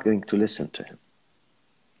 people are not going to listen to him.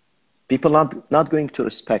 People are not going to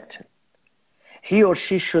respect him. He or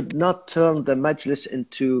she should not turn the majlis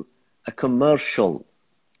into a commercial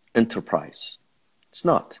enterprise. It's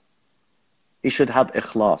not. He should have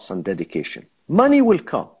ikhlas and dedication. Money will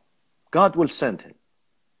come. God will send him.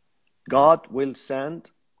 God will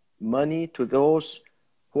send money to those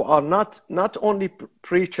who are not only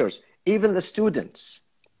preachers, even the students.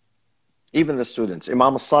 Even the students.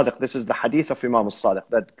 Imam al-Sadiq, this is the hadith of Imam al-Sadiq,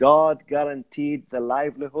 that God guaranteed the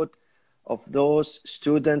livelihood of those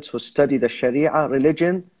students who study the Sharia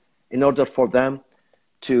religion in order for them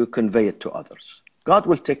to convey it to others. God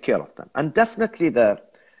will take care of them. And definitely the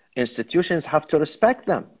institutions have to respect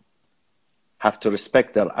them, have to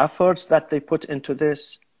respect their efforts that they put into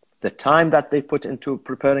this, the time that they put into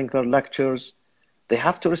preparing their lectures. They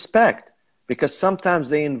have to respect, because sometimes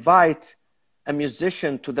they invite a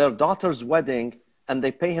musician to their daughter's wedding and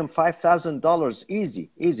they pay him $5,000, easy,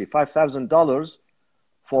 $5,000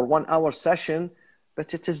 for 1 hour session,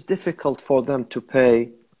 but it is difficult for them to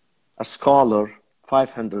pay a scholar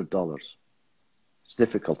 $500. It's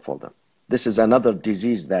difficult for them. This is another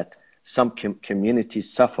disease that some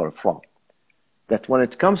communities suffer from. That when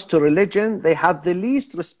it comes to religion, they have the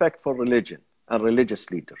least respect for religion and religious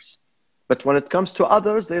leaders. But when it comes to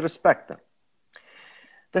others, they respect them.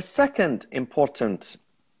 The second important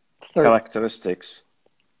characteristics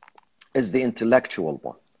is the intellectual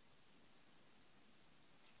one.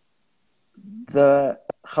 The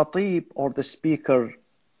khatib or the speaker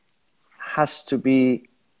has to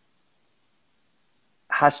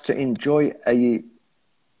enjoy a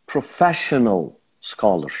professional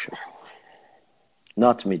scholarship,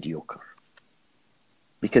 not mediocre.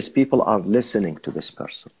 Because people are listening to this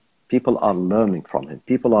person. People are learning from him.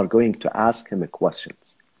 People are going to ask him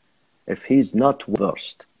questions. If he's not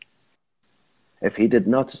versed, if he did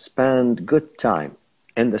not spend good time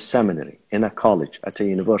in the seminary, in a college, at a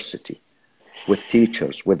university, with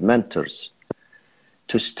teachers, with mentors,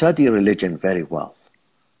 to study religion very well,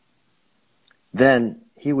 then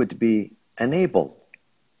he would be unable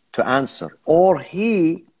to answer. Or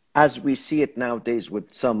he, as we see it nowadays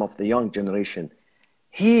with some of the young generation,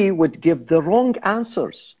 he would give the wrong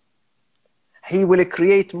answers. He will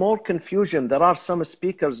create more confusion. There are some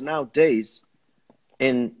speakers nowadays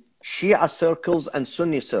in Shia circles and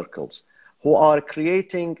Sunni circles who are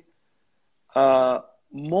creating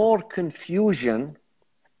more confusion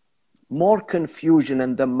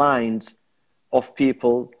in the minds of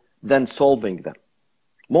people than solving them.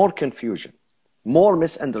 More confusion, more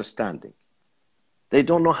misunderstanding. They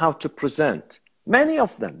don't know how to present. Many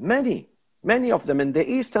of them in the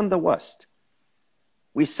East and the West.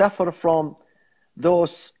 We suffer from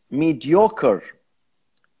those mediocre,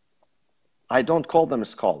 I don't call them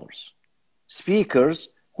scholars, speakers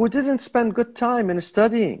who didn't spend good time in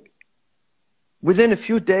studying. Within a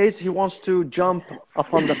few days, he wants to jump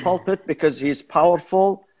upon the pulpit because he's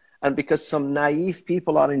powerful and because some naive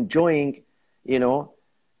people are enjoying,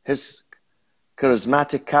 his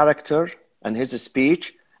charismatic character and his speech,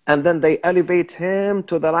 and then they elevate him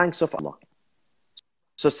to the ranks of Allah.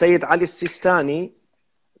 So Sayyid Ali Sistani,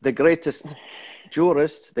 the greatest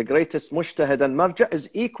jurist, the greatest mujtahid and marja, is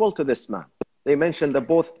equal to this man. They mention the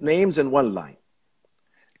both names in one line.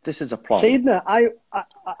 This is a problem. Sayyidina,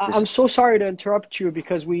 I'm so sorry to interrupt you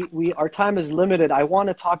because our time is limited. I want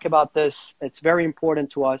to talk about this. It's very important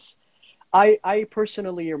to us. I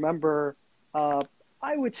personally remember,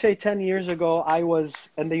 I would say 10 years ago, I was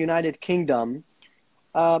in the United Kingdom,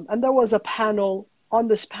 and there was a panel. On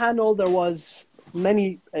this panel, there was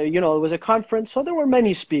many, it was a conference, so there were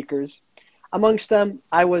many speakers. Amongst them,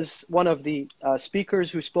 I was one of the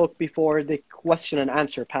speakers who spoke before the question and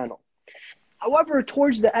answer panel. However,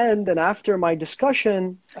 towards the end and after my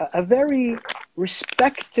discussion, a very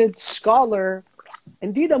respected scholar,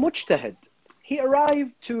 indeed a mujtahid, he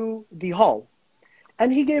arrived to the hall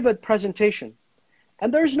and he gave a presentation.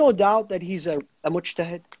 And there's no doubt that he's a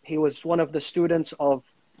mujtahid. He was one of the students of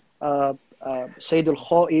Sayyid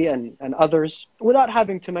al-Kha'i and others, without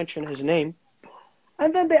having to mention his name.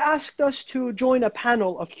 And then they asked us to join a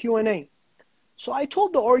panel of Q&A. So I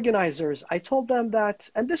told the organizers, I told them that,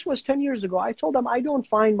 and this was 10 years ago, I told them I don't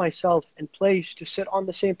find myself in place to sit on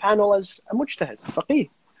the same panel as a mujtahid, faqih.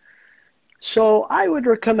 So I would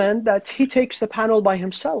recommend that he takes the panel by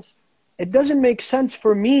himself. It doesn't make sense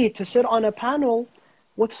for me to sit on a panel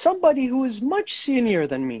with somebody who is much senior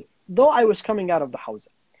than me, though I was coming out of the house.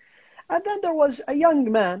 And then there was a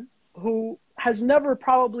young man who has never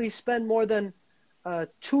probably spent more than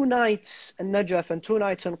 2 nights in Najaf and 2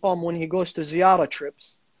 nights in Qom when he goes to ziyarah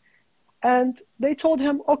trips. And they told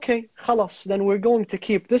him, okay, khalas, then we're going to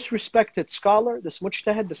keep this respected scholar, this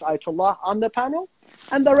mujtahid, this ayatollah on the panel,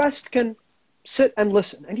 and the rest can sit and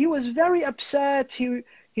listen. And he was very upset.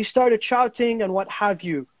 He started shouting and what have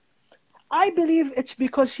you. I believe it's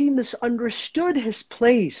because he misunderstood his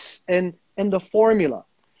place in the formula.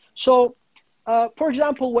 So, for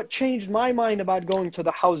example, what changed my mind about going to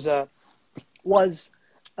the Hawza was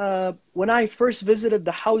when I first visited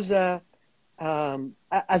the Hawza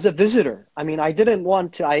as a visitor. I mean, I didn't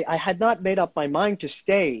want to, I had not made up my mind to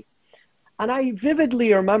stay. And I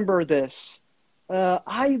vividly remember this.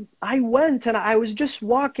 I went and I was just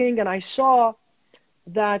walking and I saw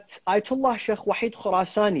that Ayatollah Sheikh Wahid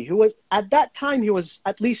Khurasani, who was, at that time, he was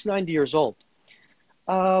at least 90 years old,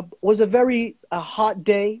 was a very hot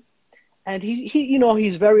day. And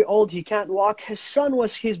he's very old. He can't walk.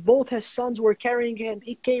 Both his sons were carrying him.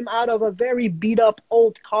 He came out of a very beat up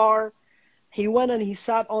old car. He went and he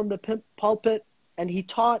sat on the pulpit and he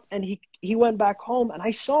taught and he went back home. And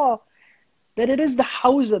I saw that it is the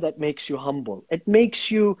Hawza that makes you humble. It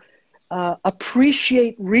makes you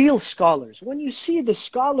appreciate real scholars. When you see the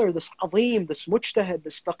scholar, this azim, this mujtahid,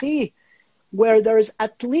 this faqih, where there is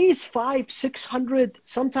at least 500, 600,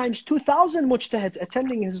 sometimes 2,000 mujtahids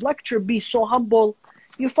attending his lecture, be so humble,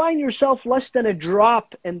 you find yourself less than a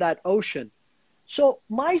drop in that ocean. So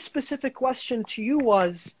my specific question to you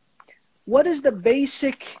was, what is the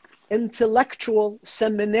basic intellectual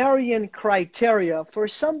seminarian criteria for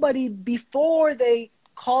somebody before they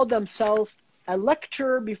call themselves a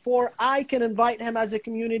lecturer, before I can invite him as a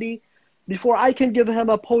community, before I can give him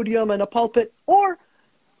a podium and a pulpit, or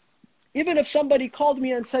even if somebody called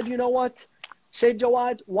me and said, you know what, Sayyid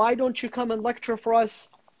Jawad, why don't you come and lecture for us?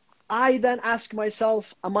 I then ask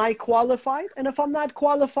myself, am I qualified? And if I'm not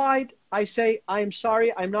qualified, I say, I'm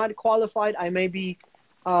sorry, I'm not qualified. I may be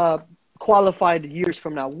qualified years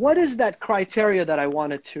from now. What is that criteria that I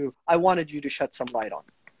wanted you to shed some light on?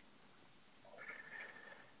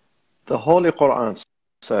 The Holy Quran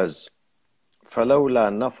says,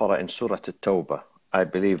 فَلَوْلَا نَفَرَ in Surah At-Tawbah, I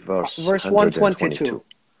believe verse 122.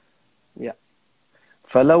 Yeah.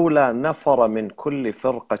 فلولا نفر من كل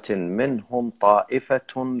فرقة منهم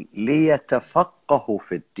طائفة ليتفقهوا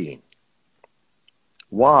في الدين.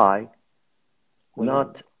 Why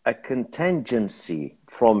not a contingency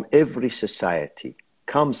from every society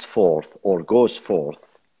comes forth or goes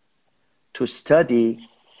forth to study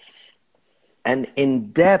an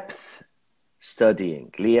in-depth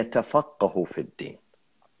studying, ليتفقهوا في الدين,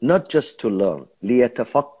 not just to learn,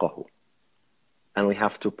 ليتفقهوا. And we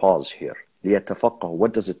have to pause here. ليتفقهوا,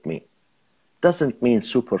 what does it mean? Doesn't mean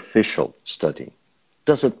superficial studying.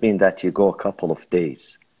 Doesn't mean that you go a couple of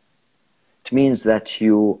days. It means that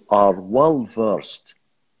you are well versed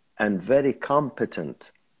and very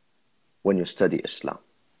competent when you study Islam.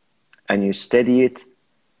 And you study it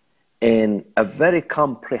in a very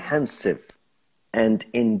comprehensive and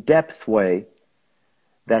in-depth way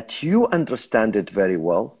that you understand it very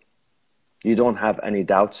well. You don't have any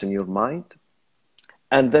doubts in your mind.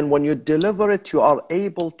 And then when you deliver it, you are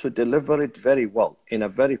able to deliver it very well in a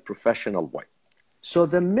very professional way. So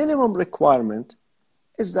the minimum requirement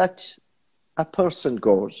is that a person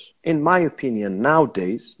goes, in my opinion,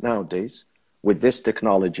 nowadays, with this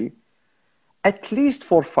technology, at least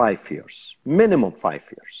for 5 years, minimum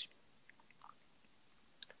 5 years.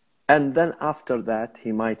 And then after that,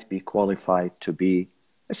 he might be qualified to be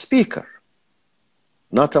a speaker,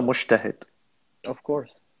 not a mujtahid. Of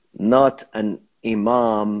course. Not an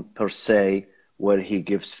imam per se, where he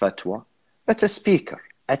gives fatwa, but a speaker,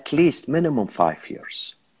 at least minimum 5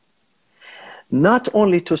 years. Not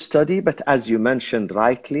only to study, but as you mentioned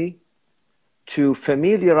rightly, to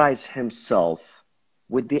familiarize himself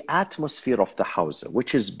with the atmosphere of the house,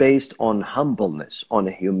 which is based on humbleness, on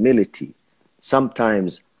humility,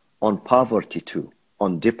 sometimes on poverty too,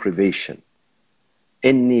 on deprivation.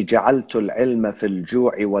 إني جعلت العلم في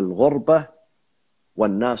الجوع والغربة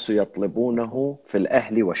والناس يطلبونه في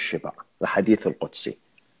الأهل والشبع. The Hadith al-Qudsi.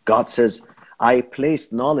 God says, I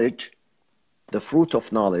placed knowledge, the fruit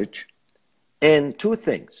of knowledge, in 2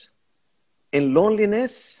 things. In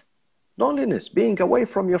loneliness, being away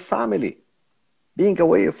from your family, being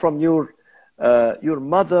away from your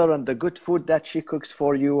mother and the good food that she cooks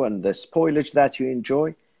for you and the spoilage that you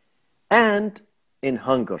enjoy, and in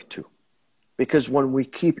hunger too. Because when we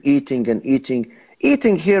keep eating and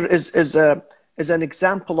eating here is an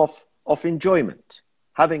example of enjoyment,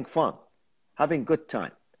 having fun, having good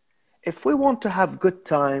time. If we want to have good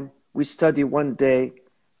time, we study 1 day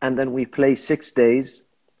and then we play 6 days,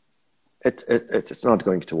 it's not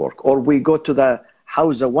going to work. Or we go to the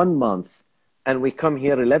house 1 month and we come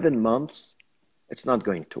here 11 months, it's not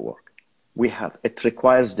going to work. It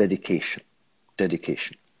requires dedication.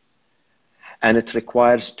 And it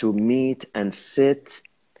requires to meet and sit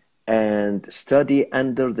and study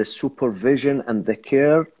under the supervision and the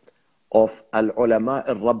care of al-ulama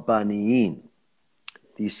al-rabbaniyin,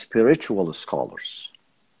 the spiritual scholars.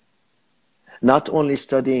 Not only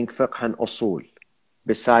studying fiqh and usul,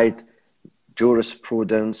 beside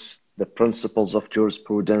jurisprudence, the principles of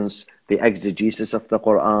jurisprudence, the exegesis of the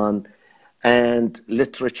Quran, and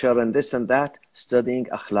literature and this and that, studying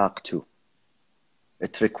akhlaq too.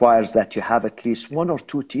 It requires that you have at least 1 or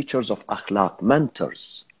 2 teachers of akhlaq,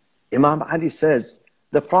 mentors. Imam Ali says,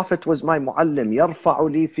 the Prophet was my muallim, يَرْفَعُ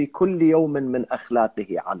لِي فِي كُلِّ يَوْمٍ مِّنْ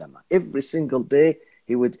أَخْلَاقِهِ عَلَمًا. Every single day,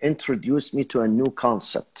 he would introduce me to a new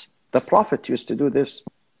concept. The Prophet used to do this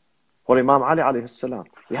for Imam Ali alayhi salam.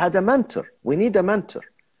 We had a mentor. We need a mentor.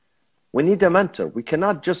 We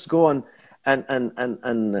cannot just go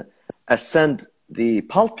and ascend the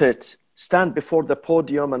pulpit, stand before the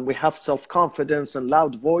podium, and we have self-confidence and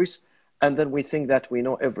loud voice, and then we think that we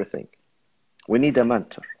know everything. We need a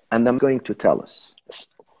mentor. And I'm going to tell us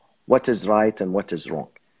what is right and what is wrong.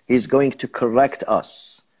 He's going to correct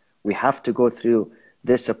us. We have to go through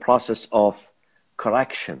this process of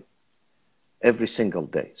correction every single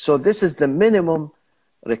day. So this is the minimum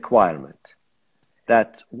requirement,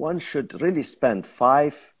 that one should really spend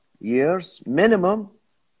 5 years minimum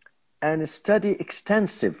and study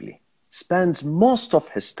extensively. Spends most of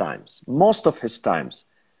his times,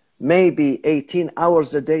 maybe 18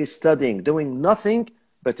 hours a day studying, doing nothing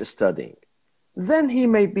but studying. Then he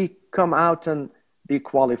may come out and be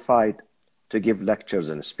qualified to give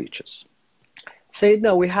lectures and speeches.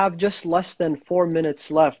 Sayyidina, we have just less than 4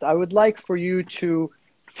 minutes left. I would like for you to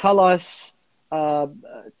tell us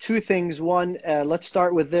 2 things. One, let's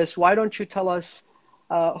start with this. Why don't you tell us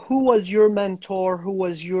who was your mentor, who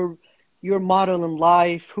was your model in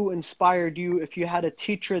life, who inspired you? If you had a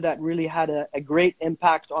teacher that really had a great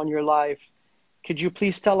impact on your life, could you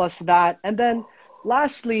please tell us that? And then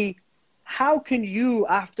lastly, how can you,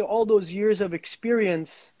 after all those years of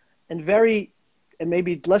experience and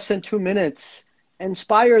maybe less than 2 minutes,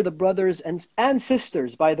 inspire the brothers and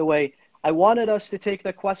sisters? By the way, I wanted us to take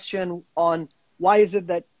the question on why is it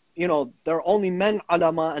that, there are only men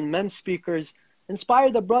ulama and men speakers.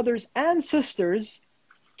 Inspire the brothers and sisters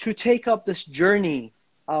to take up this journey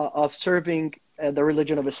of serving the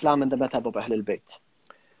religion of Islam and the madhab of Ahlul Bayt.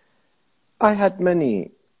 I had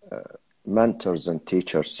many mentors and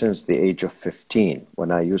teachers since the age of 15,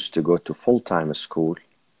 when I used to go to full-time school.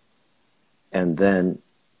 And then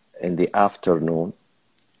in the afternoon,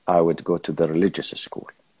 I would go to the religious school.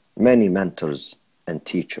 Many mentors and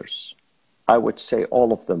teachers. I would say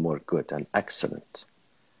all of them were good and excellent.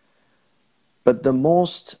 But the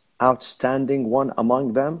most outstanding one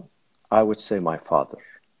among them, I would say my father,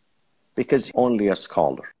 because only a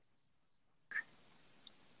scholar.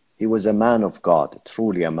 He was a man of God,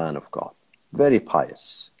 truly a man of God, very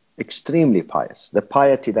pious, extremely pious. The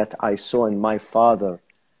piety that I saw in my father,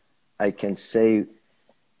 I can say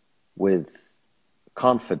with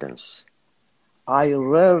confidence. I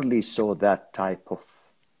rarely saw that type of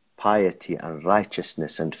piety and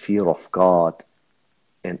righteousness and fear of God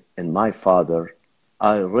in my father.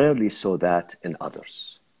 I rarely saw that in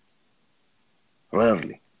others.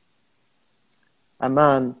 Rarely. A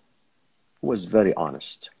man who was very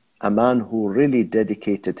honest. A man who really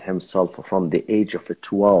dedicated himself from the age of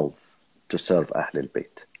 12 to serve Ahlul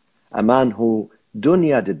Bayt. A man who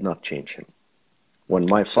dunya did not change him. When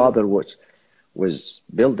my father was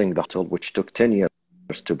building the hospital, which took 10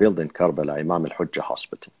 years to build in Karbala, Imam al-Hujjah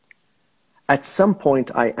Hospital, at some point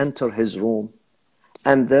I enter his room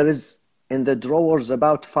and there is in the drawers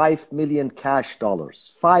about $5 million cash dollars,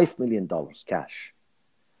 $5 million cash.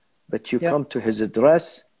 But you come to his dress,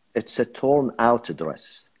 it's a torn out dress.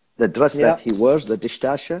 The dress that he wears, the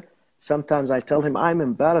dishtasha, sometimes I tell him, I'm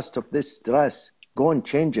embarrassed of this dress. Go and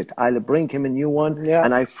change it. I'll bring him a new one.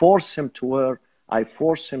 And I force him to wear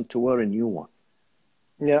a new one.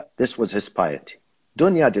 This was his piety.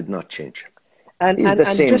 Dunya did not change him. He's the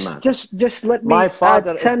same man. Just let me My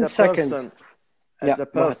father add 10 is the seconds. person,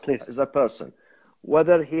 as a person,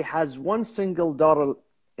 whether he has one single dollar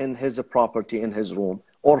in his property in his room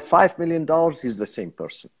or $5 million, he's the same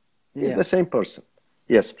person. He's the same person.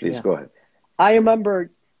 Yes, please go ahead. I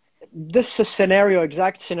remember this scenario,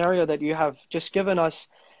 exact scenario that you have just given us.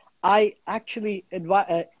 I actually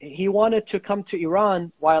he wanted to come to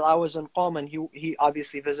Iran while I was in Qom, and he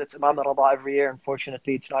obviously visits Imam al-Rada every year.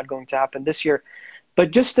 Unfortunately, it's not going to happen this year.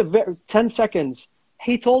 But just 10 seconds,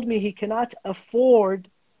 he told me he cannot afford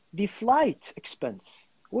the flight expense,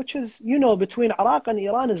 which is, you know, between Iraq and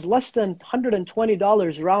Iran is less than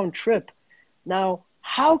 $120 round trip. Now,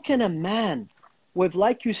 how can a man with,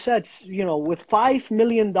 like you said, you know, with $5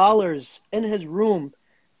 million in his room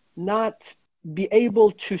not be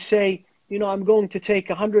able to say, you know, I'm going to take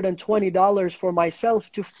 $120 for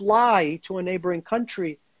myself to fly to a neighboring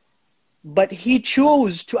country? But he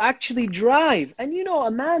chose to actually drive. And, you know,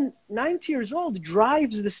 a man 90 years old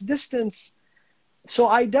drives this distance. So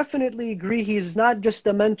I definitely agree. He's not just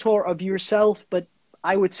a mentor of yourself, but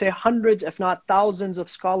I would say hundreds, if not thousands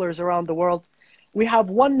of scholars around the world. We have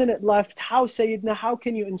 1 minute left. How, Sayyidina, how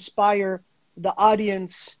can you inspire the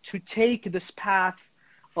audience to take this path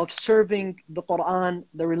of serving the Quran,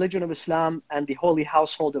 the religion of Islam, and the holy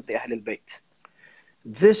household of the Ahlul Bayt?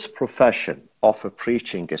 This profession of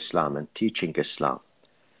preaching Islam and teaching Islam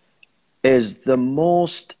is the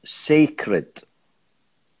most sacred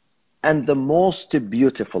and the most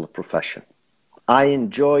beautiful profession. I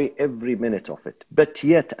enjoy every minute of it, but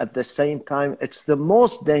yet at the same time, it's the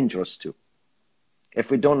most dangerous too, if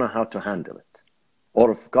we don't know how to handle it,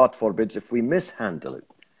 or if, God forbids, if we mishandle it,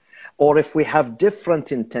 or if we have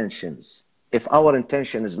different intentions. If our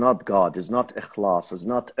intention is not God, is not ikhlas, is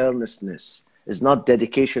not earnestness, is not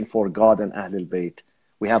dedication for God and Ahlul Bayt,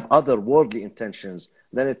 we have other worldly intentions,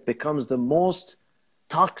 then it becomes the most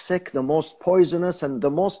toxic, the most poisonous, and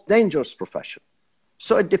the most dangerous profession.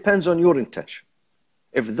 So it depends on your intention.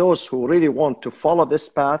 If those who really want to follow this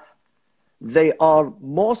path, they are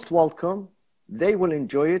most welcome, they will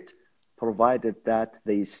enjoy it, provided that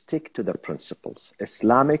they stick to the principles,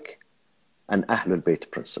 Islamic and Ahlul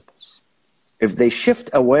Bayt principles. If they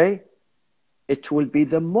shift away, it will be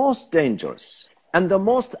the most dangerous and the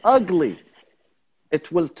most ugly.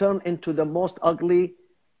 It will turn into the most ugly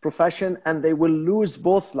profession, and they will lose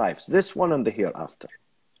both lives, this one and the hereafter.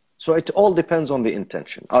 So it all depends on the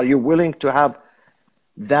intention. Are you willing to have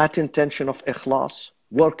that intention of ikhlas,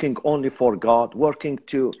 working only for God, working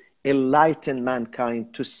to enlighten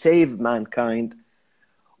mankind, to save mankind,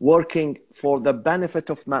 working for the benefit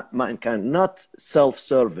of mankind, not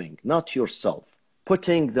self-serving, not yourself,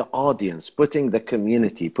 putting the audience, putting the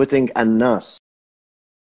community, putting an-nas